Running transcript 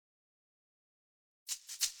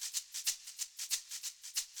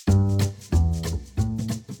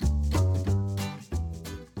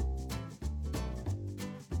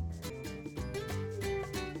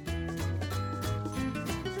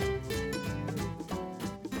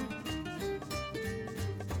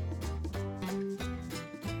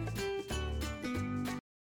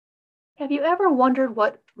Have you ever wondered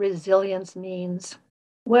what resilience means?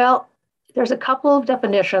 Well, there's a couple of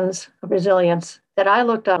definitions of resilience that I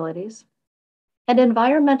looked up and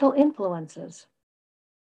environmental influences.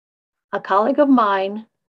 A colleague of mine,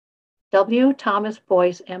 W. Thomas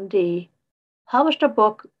Boyce, MD, published a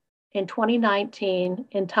book in 2019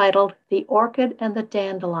 entitled The Orchid and the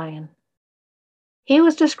Dandelion. He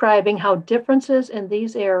was describing how differences in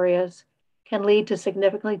these areas can lead to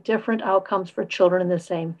significantly different outcomes for children in the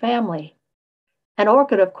same family. An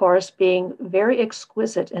orchid, of course, being very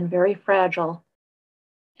exquisite and very fragile,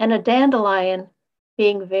 and a dandelion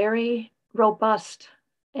being very robust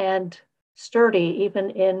and sturdy, even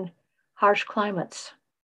in harsh climates.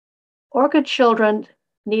 Orchid children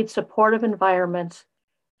need supportive environments,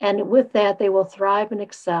 and with that, they will thrive and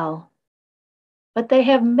excel. But they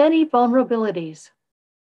have many vulnerabilities,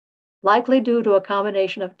 likely due to a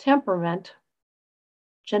combination of temperament,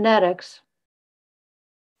 genetics,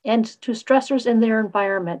 and to stressors in their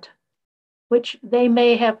environment, which they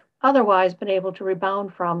may have otherwise been able to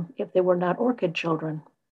rebound from if they were not orchid children.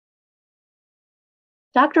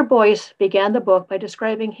 Dr. Boyce began the book by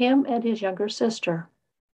describing him and his younger sister.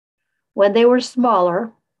 When they were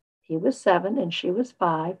smaller, he was 7 and she was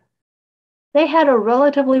 5, they had a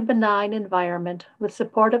relatively benign environment with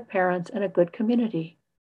supportive parents and a good community.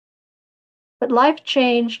 But life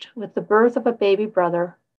changed with the birth of a baby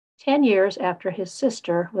brother 10 years after his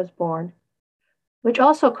sister was born, which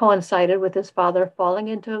also coincided with his father falling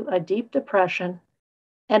into a deep depression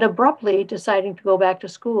and abruptly deciding to go back to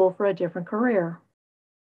school for a different career.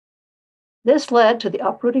 This led to the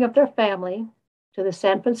uprooting of their family to the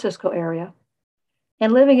San Francisco area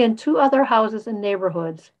and living in 2 other houses and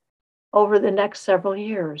neighborhoods over the next several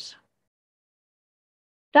years.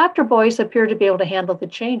 Dr. Boyce appeared to be able to handle the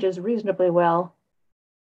changes reasonably well,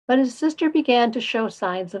 but his sister began to show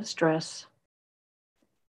signs of stress.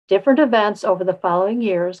 Different events over the following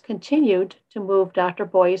years continued to move Dr.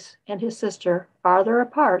 Boyce and his sister farther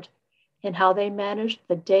apart in how they managed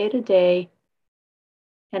the day-to-day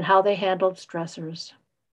and how they handled stressors.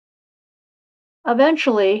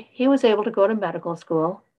 Eventually, he was able to go to medical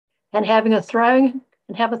school and have a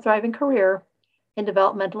thriving career in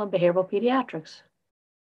developmental and behavioral pediatrics.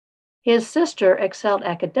 His sister excelled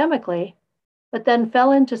academically, but then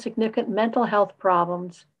fell into significant mental health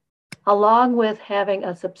problems, along with having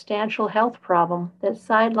a substantial health problem that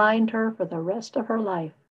sidelined her for the rest of her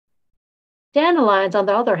life. Dandelions, on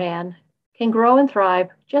the other hand, can grow and thrive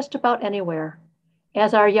just about anywhere,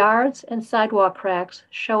 as our yards and sidewalk cracks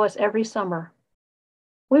show us every summer.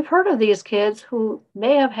 We've heard of these kids who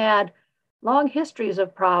may have had long histories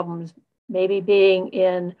of problems, maybe being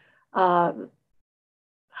in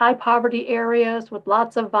high poverty areas with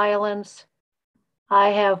lots of violence.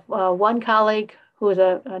 I have one colleague who is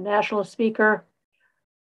a national speaker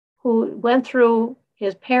who went through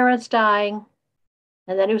his parents dying,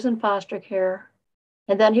 and then he was in foster care,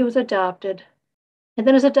 and then he was adopted, and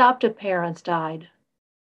then his adoptive parents died.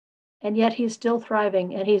 And yet he's still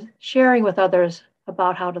thriving, and he's sharing with others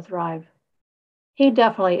about how to thrive. He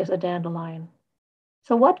definitely is a dandelion.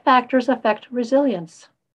 So what factors affect resilience?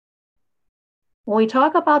 When we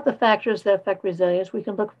talk about the factors that affect resilience, we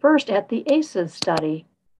can look first at the ACEs study.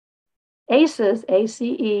 ACEs,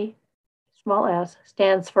 A-C-E, small s,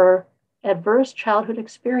 stands for Adverse Childhood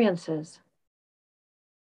Experiences.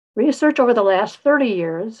 Research over the last 30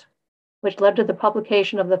 years, which led to the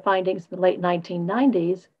publication of the findings in the late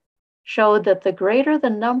 1990s, showed that the greater the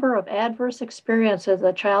number of adverse experiences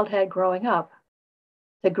a child had growing up,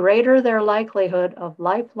 the greater their likelihood of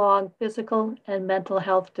lifelong physical and mental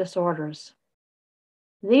health disorders.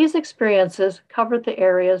 These experiences covered the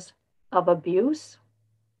areas of abuse,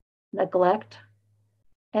 neglect,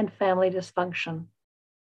 and family dysfunction.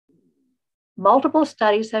 Multiple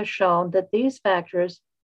studies have shown that these factors,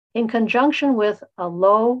 in conjunction with a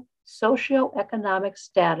low socioeconomic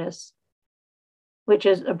status, which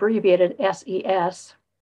is abbreviated SES,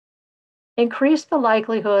 increase the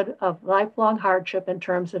likelihood of lifelong hardship in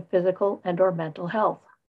terms of physical and/or mental health.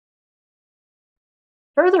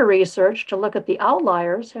 Further research to look at the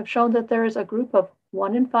outliers have shown that there is a group of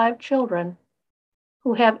 1 in 5 children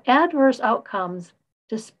who have adverse outcomes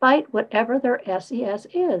despite whatever their SES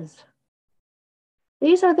is.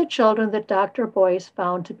 These are the children that Dr. Boyce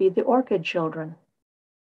found to be the orchid children.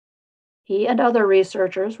 He and other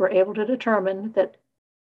researchers were able to determine that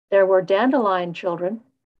there were dandelion children,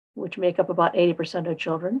 which make up about 80% of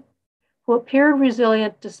children, who appeared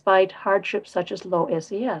resilient despite hardships such as low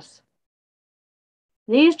SES.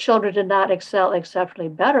 These children did not excel exceptionally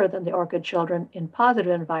better than the orchid children in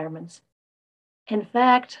positive environments. In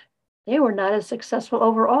fact, they were not as successful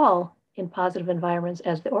overall in positive environments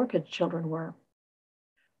as the orchid children were.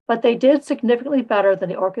 But they did significantly better than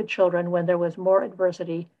the orchid children when there was more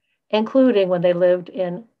adversity, including when they lived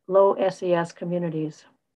in low SES communities.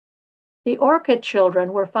 The orchid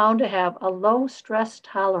children were found to have a low stress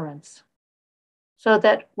tolerance, so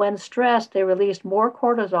that when stressed, they released more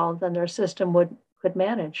cortisol than their system could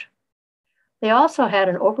manage. They also had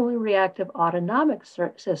an overly reactive autonomic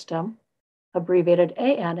system, abbreviated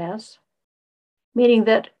ANS, meaning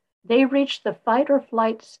that they reached the fight or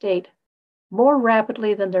flight state more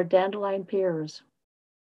rapidly than their dandelion peers.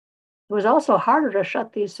 It was also harder to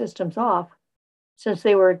shut these systems off since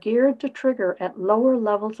they were geared to trigger at lower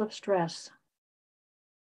levels of stress.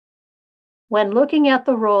 When looking at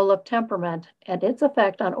the role of temperament and its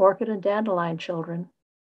effect on orchid and dandelion children,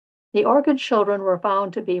 the orchid children were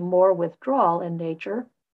found to be more withdrawal in nature,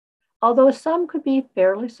 although some could be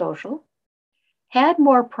fairly social, had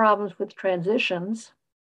more problems with transitions.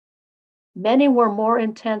 Many were more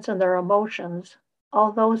intense in their emotions,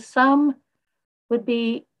 although some would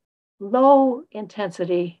be low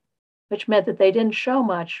intensity, which meant that they didn't show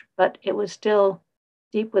much, but it was still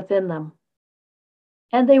deep within them.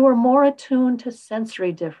 And they were more attuned to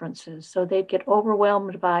sensory differences, so they'd get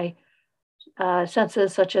overwhelmed by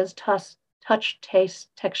senses such as touch, taste,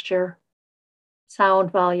 texture,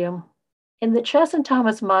 sound, volume. In the Chess and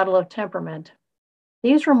Thomas model of temperament,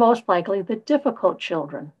 these were most likely the difficult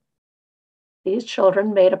children. These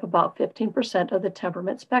children made up about 15% of the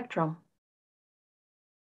temperament spectrum.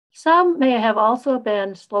 Some may have also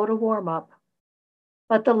been slow to warm up,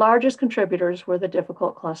 but the largest contributors were the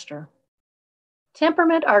difficult cluster.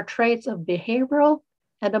 Temperament are traits of behavioral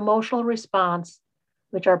and emotional response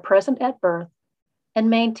which are present at birth and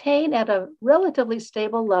maintain at a relatively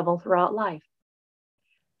stable level throughout life.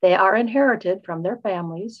 They are inherited from their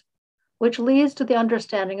families, which leads to the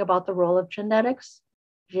understanding about the role of genetics,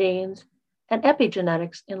 genes, and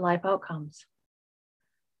epigenetics in life outcomes.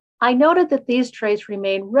 I noted that these traits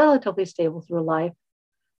remain relatively stable through life,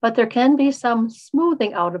 but there can be some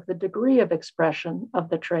smoothing out of the degree of expression of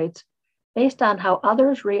the traits based on how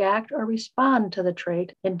others react or respond to the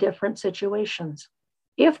trait in different situations.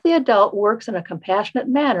 If the adult works in a compassionate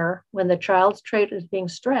manner when the child's trait is being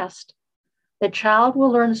stressed, the child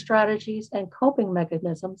will learn strategies and coping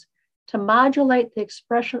mechanisms to modulate the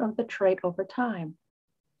expression of the trait over time.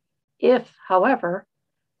 If, however,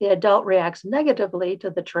 the adult reacts negatively to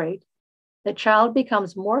the trait, the child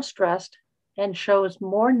becomes more stressed and shows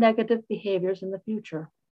more negative behaviors in the future.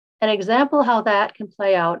 An example how that can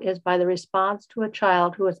play out is by the response to a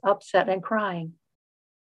child who is upset and crying.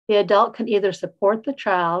 The adult can either support the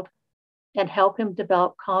child and help him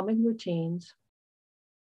develop calming routines,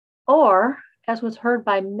 or, as was heard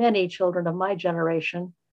by many children of my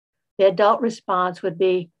generation, the adult response would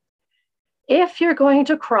be, "If you're going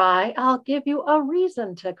to cry, I'll give you a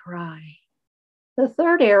reason to cry." The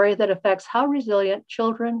third area that affects how resilient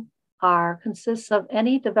children are consists of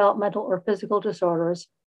any developmental or physical disorders,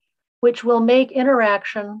 which will make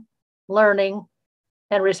interaction, learning,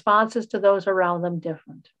 and responses to those around them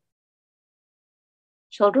different.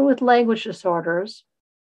 Children with language disorders,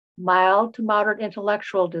 mild to moderate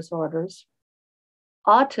intellectual disorders,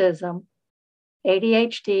 autism,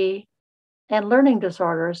 ADHD, and learning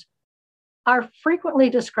disorders are frequently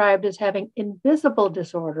described as having invisible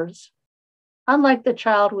disorders, unlike the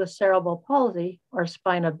child with cerebral palsy or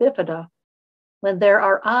spina bifida, when there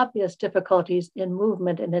are obvious difficulties in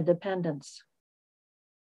movement and independence.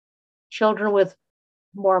 Children with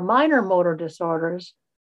more minor motor disorders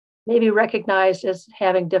may be recognized as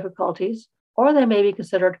having difficulties, or they may be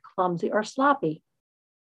considered clumsy or sloppy.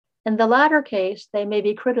 In the latter case, they may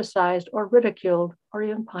be criticized or ridiculed or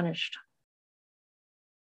even punished.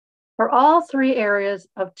 For all three areas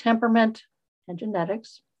of temperament and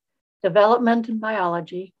genetics, development and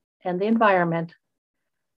biology, and the environment,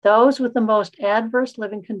 those with the most adverse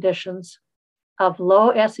living conditions of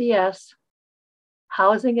low SES,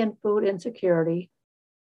 housing and food insecurity,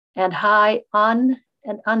 and high and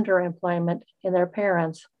underemployment in their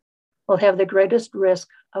parents will have the greatest risk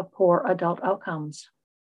of poor adult outcomes.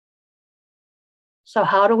 So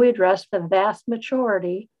how do we address the vast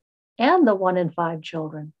majority and the 1 in 5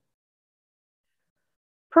 children?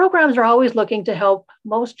 Programs are always looking to help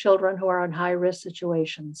most children who are in high-risk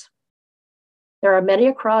situations. There are many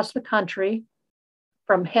across the country,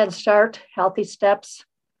 from Head Start, Healthy Steps,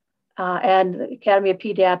 and the Academy of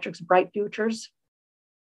Pediatrics, Bright Futures.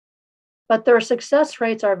 But their success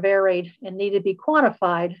rates are varied and need to be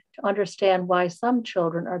quantified to understand why some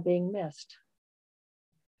children are being missed.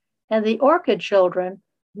 And the orchid children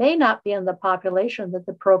may not be in the population that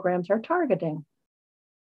the programs are targeting.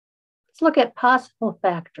 Let's look at possible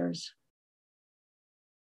factors.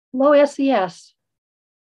 Low SES,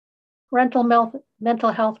 parental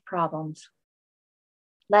mental health problems,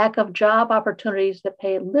 lack of job opportunities that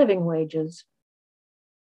pay living wages,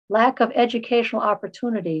 lack of educational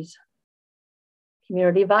opportunities,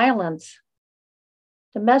 community violence,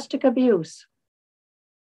 domestic abuse,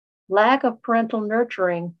 lack of parental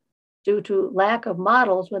nurturing due to lack of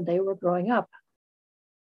models when they were growing up,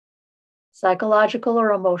 psychological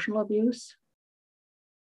or emotional abuse,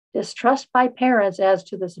 distrust by parents as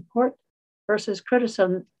to the support versus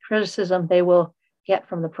criticism they will get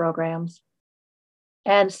from the programs,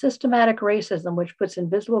 and systematic racism, which puts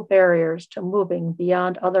invisible barriers to moving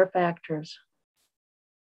beyond other factors.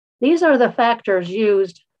 These are the factors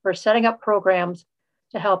used for setting up programs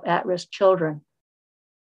to help at-risk children.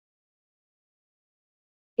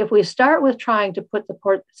 If we start with trying to put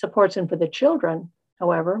the supports in for the children,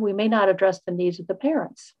 however, we may not address the needs of the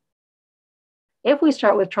parents. If we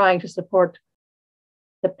start with trying to support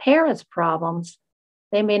the parents' problems,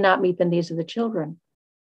 they may not meet the needs of the children.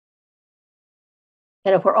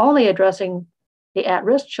 And if we're only addressing the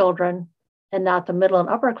at-risk children and not the middle and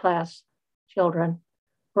upper class children,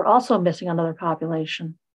 we're also missing another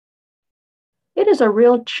population. It is a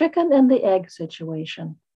real chicken and the egg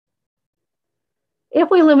situation. If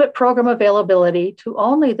we limit program availability to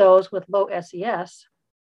only those with low SES,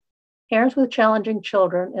 parents with challenging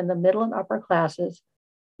children in the middle and upper classes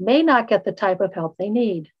may not get the type of help they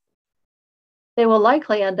need. They will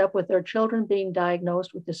likely end up with their children being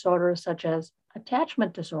diagnosed with disorders such as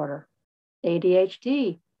attachment disorder,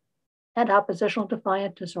 ADHD, and oppositional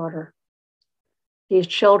defiant disorder. These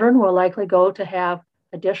children will likely go to have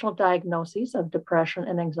additional diagnoses of depression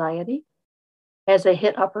and anxiety. As they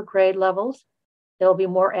hit upper grade levels, they'll be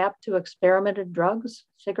more apt to experiment in drugs,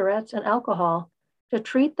 cigarettes, and alcohol to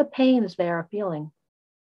treat the pains they are feeling.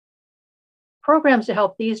 Programs to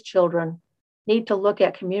help these children need to look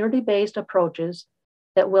at community-based approaches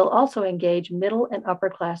that will also engage middle and upper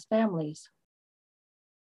class families.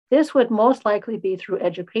 This would most likely be through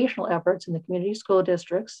educational efforts in the community school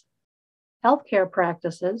districts, healthcare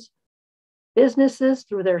practices, businesses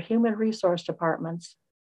through their human resource departments,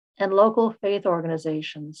 and local faith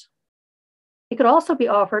organizations. It could also be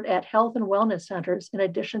offered at health and wellness centers in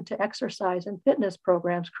addition to exercise and fitness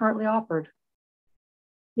programs currently offered.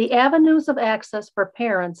 The avenues of access for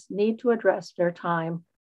parents need to address their time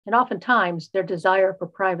and oftentimes their desire for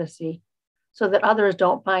privacy so that others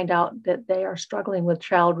don't find out that they are struggling with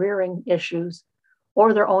child rearing issues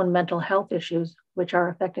or their own mental health issues, which are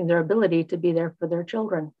affecting their ability to be there for their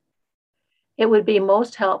children. It would be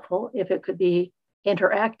most helpful if it could be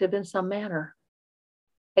interactive in some manner.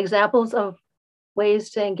 Examples of ways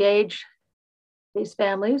to engage these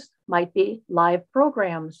families might be live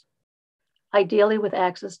programs, ideally with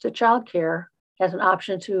access to childcare as an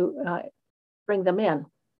option to bring them in.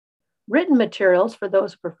 Written materials for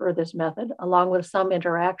those who prefer this method, along with some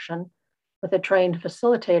interaction with a trained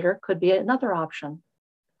facilitator, could be another option.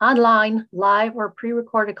 Online, live, or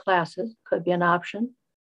pre-recorded classes could be an option.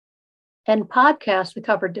 And podcasts that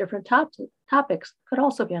cover different topics could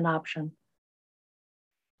also be an option.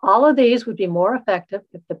 All of these would be more effective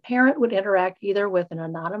if the parent would interact either with an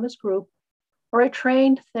anonymous group or a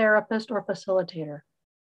trained therapist or facilitator.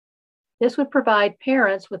 This would provide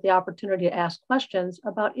parents with the opportunity to ask questions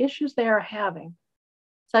about issues they are having,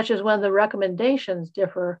 such as when the recommendations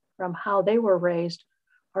differ from how they were raised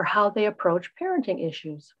or how they approach parenting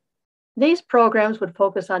issues. These programs would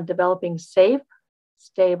focus on developing safe,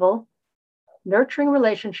 stable, nurturing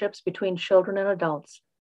relationships between children and adults.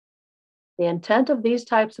 The intent of these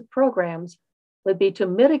types of programs would be to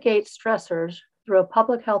mitigate stressors through a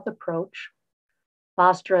public health approach,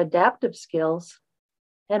 foster adaptive skills,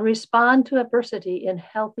 and respond to adversity in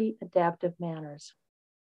healthy, adaptive manners.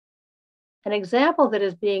 An example that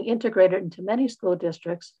is being integrated into many school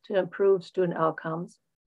districts to improve student outcomes,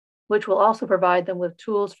 which will also provide them with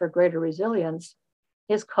tools for greater resilience,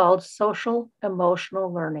 is called social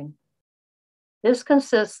emotional learning. This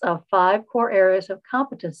consists of 5 core areas of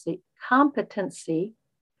competency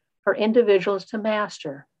for individuals to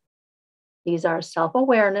master. These are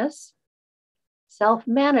self-awareness,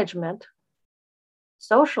 self-management,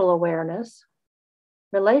 social awareness,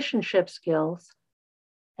 relationship skills,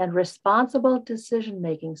 and responsible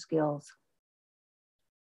decision-making skills.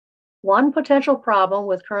 One potential problem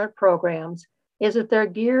with current programs is that they're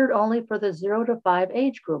geared only for the 0 to 5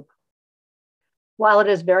 age group. While it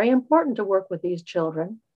is very important to work with these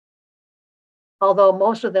children, although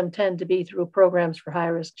most of them tend to be through programs for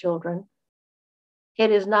high-risk children,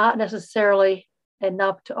 it is not necessarily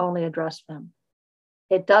enough to only address them.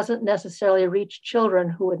 It doesn't necessarily reach children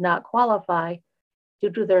who would not qualify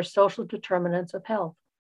due to their social determinants of health.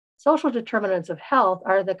 Social determinants of health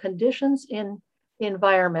are the conditions in the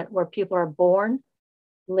environment where people are born,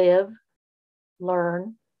 live,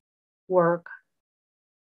 learn, work,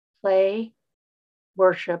 play,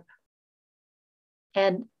 worship,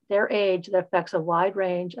 and their age that affects a wide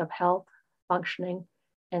range of health, functioning,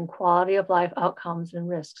 and quality of life outcomes and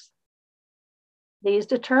risks. These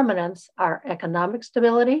determinants are economic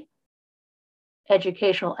stability,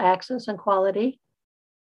 educational access and quality,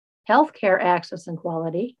 healthcare access and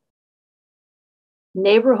quality,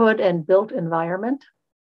 neighborhood and built environment,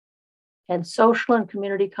 and social and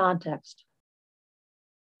community context.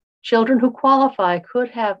 Children who qualify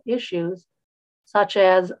could have issues such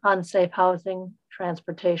as unsafe housing,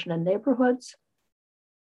 transportation and neighborhoods,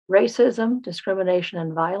 racism, discrimination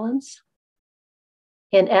and violence,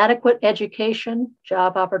 inadequate education,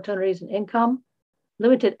 job opportunities and income,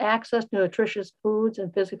 limited access to nutritious foods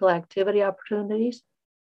and physical activity opportunities,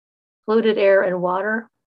 polluted air and water,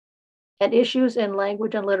 and issues in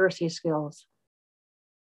language and literacy skills.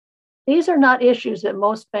 These are not issues that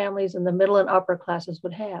most families in the middle and upper classes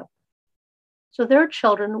would have. So their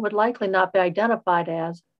children would likely not be identified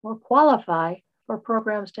as or qualify for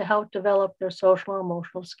programs to help develop their social and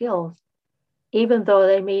emotional skills, even though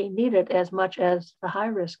they may need it as much as the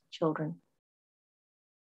high-risk children.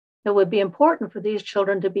 It would be important for these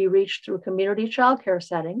children to be reached through community childcare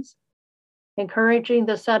settings, encouraging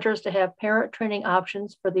the centers to have parent training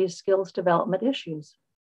options for these skills development issues.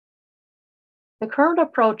 The current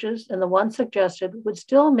approaches and the ones suggested would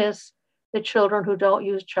still miss the children who don't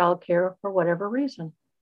use childcare for whatever reason.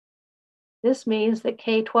 This means that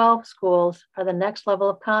K-12 schools are the next level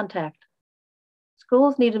of contact.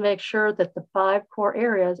 Schools need to make sure that the 5 core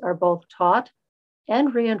areas are both taught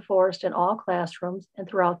and reinforced in all classrooms and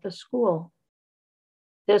throughout the school.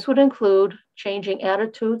 This would include changing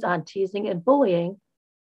attitudes on teasing and bullying,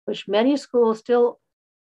 which many schools still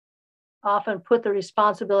often put the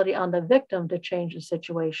responsibility on the victim to change the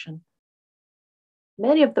situation.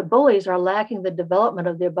 Many of the bullies are lacking the development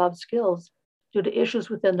of the above skills due to issues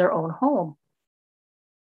within their own home.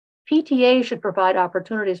 PTA should provide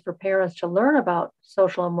opportunities for parents to learn about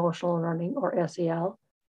social emotional learning, or SEL,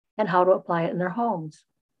 and how to apply it in their homes.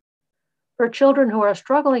 For children who are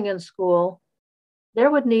struggling in school, there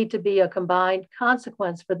would need to be a combined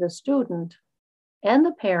consequence for the student and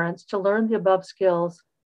the parents to learn the above skills,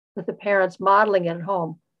 with the parents modeling it at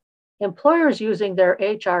home. Employers using their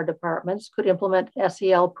HR departments could implement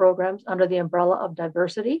SEL programs under the umbrella of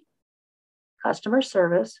diversity, customer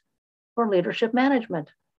service, or leadership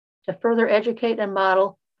management to further educate and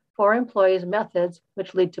model for employees methods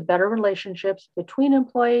which lead to better relationships between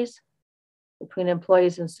employees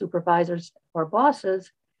and supervisors or bosses,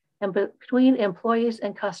 and between employees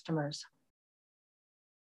and customers.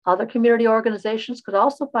 Other community organizations could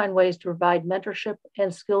also find ways to provide mentorship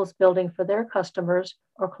and skills building for their customers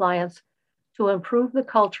or clients to improve the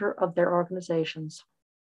culture of their organizations.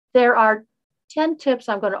 There are 10 tips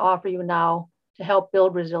I'm going to offer you now to help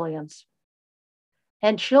build resilience.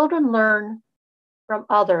 And children learn from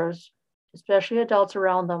others, especially adults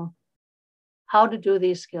around them, how to do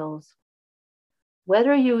these skills.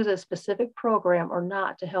 Whether you use a specific program or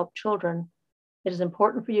not to help children, it is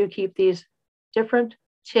important for you to keep these different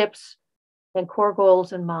tips and core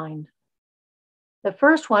goals in mind. The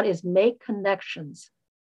first one is make connections.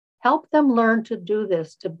 Help them learn to do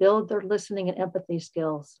this to build their listening and empathy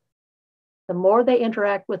skills. The more they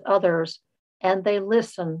interact with others and they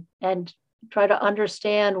listen and try to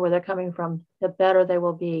understand where they're coming from, the better they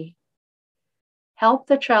will be. Help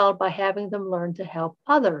the child by having them learn to help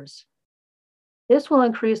others. This will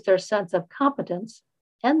increase their sense of competence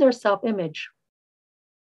and their self-image.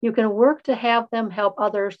 You can work to have them help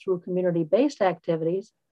others through community-based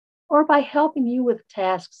activities or by helping you with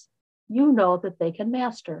tasks you know that they can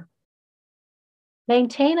master.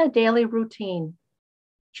 Maintain a daily routine.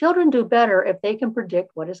 Children do better if they can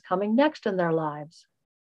predict what is coming next in their lives.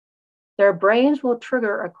 Their brains will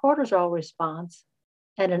trigger a cortisol response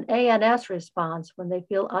and an ANS response when they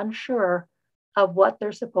feel unsure of what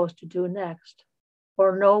they're supposed to do next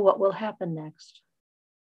or know what will happen next.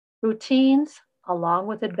 Routines, along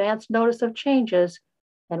with advance notice of changes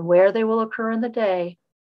and where they will occur in the day,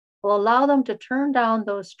 will allow them to turn down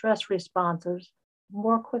those stress responses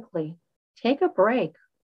more quickly. Take a break.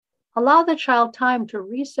 Allow the child time to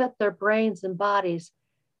reset their brains and bodies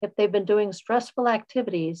if they've been doing stressful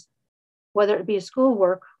activities, whether it be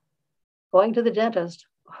schoolwork, going to the dentist,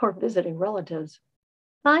 or visiting relatives.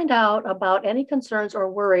 Find out about any concerns or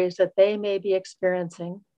worries that they may be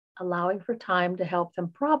experiencing, allowing for time to help them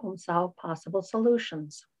problem solve possible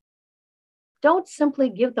solutions. Don't simply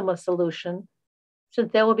give them a solution.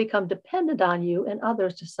 since they will become dependent on you and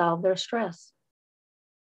others to solve their stress.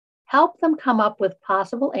 Help them come up with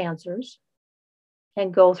possible answers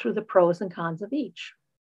and go through the pros and cons of each.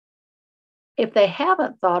 If they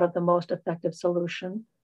haven't thought of the most effective solution,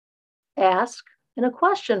 ask in a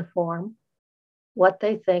question form what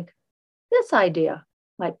they think this idea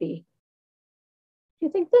might be. Do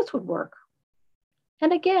you think this would work?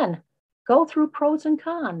 And again, go through pros and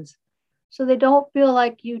cons so they don't feel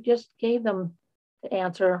like you just gave them the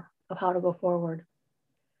answer of how to go forward.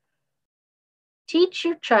 Teach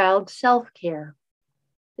your child self-care.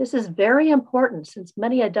 This is very important since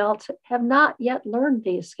many adults have not yet learned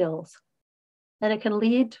these skills, and it can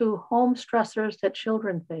lead to home stressors that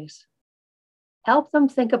children face. Help them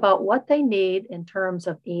think about what they need in terms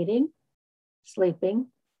of eating, sleeping,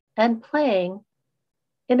 and playing,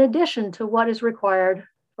 in addition to what is required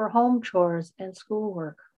for home chores and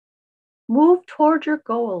schoolwork. Move toward your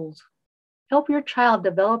goals. Help your child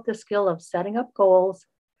develop the skill of setting up goals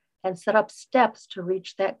and set up steps to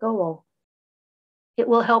reach that goal. It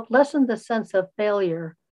will help lessen the sense of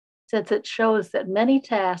failure since it shows that many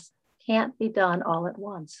tasks can't be done all at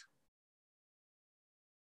once.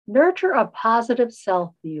 Nurture a positive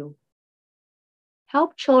self-view.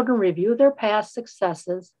 Help children review their past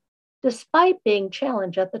successes despite being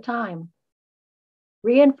challenged at the time.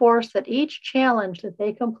 Reinforce that each challenge that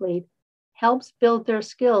they complete helps build their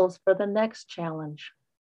skills for the next challenge.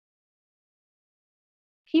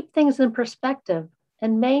 Keep things in perspective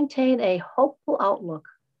and maintain a hopeful outlook.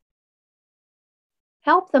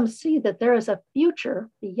 Help them see that there is a future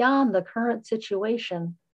beyond the current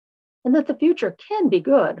situation and that the future can be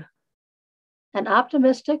good. An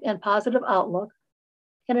optimistic and positive outlook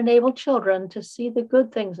can enable children to see the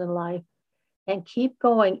good things in life and keep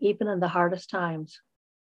going even in the hardest times.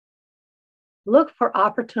 Look for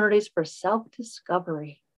opportunities for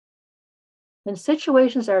self-discovery. When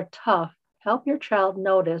situations are tough, help your child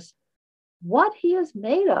notice what he is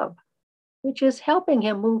made of, which is helping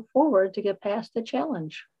him move forward to get past the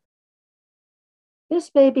challenge.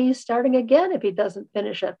 This may be starting again if he doesn't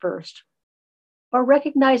finish at first, or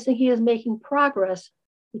recognizing he is making progress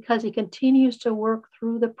because he continues to work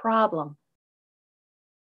through the problem.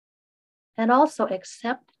 And also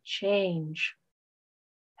accept change.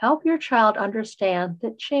 Help your child understand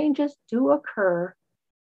that changes do occur,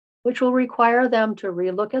 which will require them to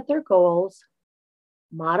relook at their goals,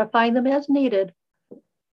 modifying them as needed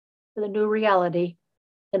for the new reality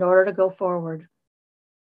in order to go forward.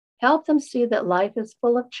 Help them see that life is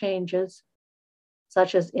full of changes,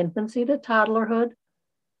 such as infancy to toddlerhood,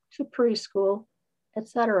 to preschool,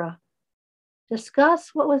 etc. Discuss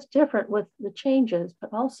what was different with the changes,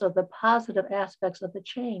 but also the positive aspects of the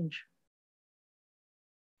change.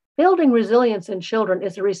 Building resilience in children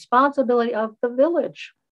is a responsibility of the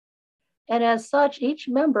village. And as such, each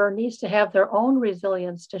member needs to have their own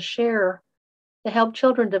resilience to share to help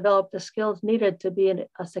children develop the skills needed to be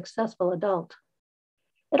a successful adult.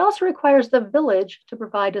 It also requires the village to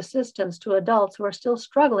provide assistance to adults who are still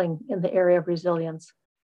struggling in the area of resilience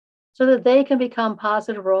so that they can become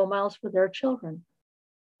positive role models for their children.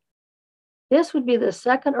 This would be the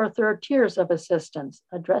second or third tiers of assistance,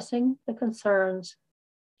 addressing the concerns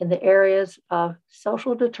in the areas of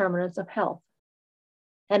social determinants of health.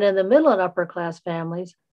 And in the middle and upper class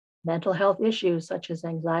families, mental health issues such as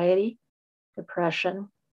anxiety, depression,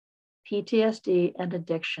 PTSD, and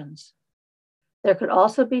addictions. There could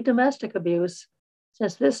also be domestic abuse,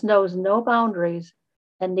 since this knows no boundaries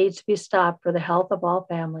and needs to be stopped for the health of all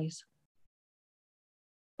families.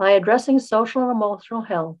 By addressing social and emotional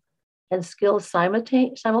health and skills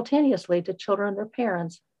simultaneously to children and their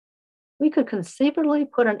parents, we could conceivably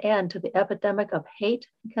put an end to the epidemic of hate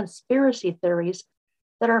and conspiracy theories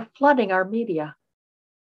that are flooding our media.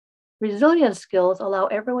 Resilience skills allow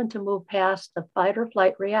everyone to move past the fight or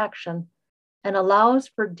flight reaction and allows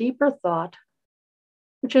for deeper thought,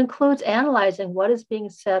 which includes analyzing what is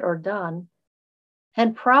being said or done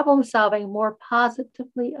and problem solving more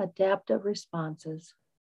positively adaptive responses.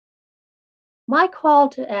 My call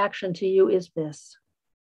to action to you is this.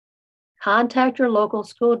 Contact your local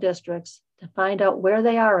school districts to find out where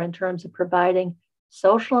they are in terms of providing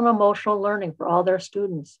social and emotional learning for all their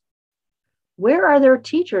students. Where are their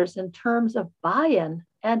teachers in terms of buy-in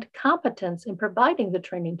and competence in providing the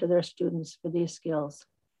training to their students for these skills?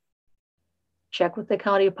 Check with the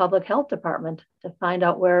County Public Health Department to find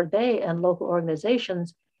out where they and local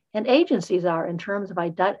organizations and agencies are in terms of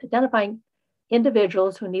identifying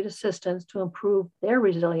individuals who need assistance to improve their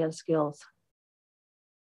resilience skills.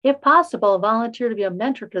 If possible, volunteer to be a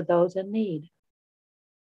mentor to those in need.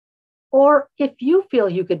 Or if you feel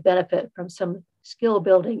you could benefit from some skill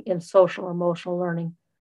building in social emotional learning.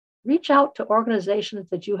 Reach out to organizations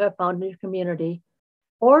that you have found in your community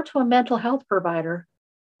or to a mental health provider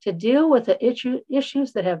to deal with the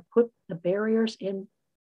issues that have put the barriers in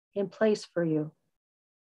place for you.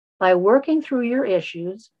 By working through your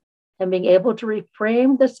issues and being able to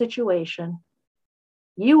reframe the situation,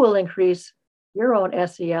 you will increase your own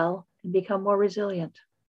SEL and become more resilient.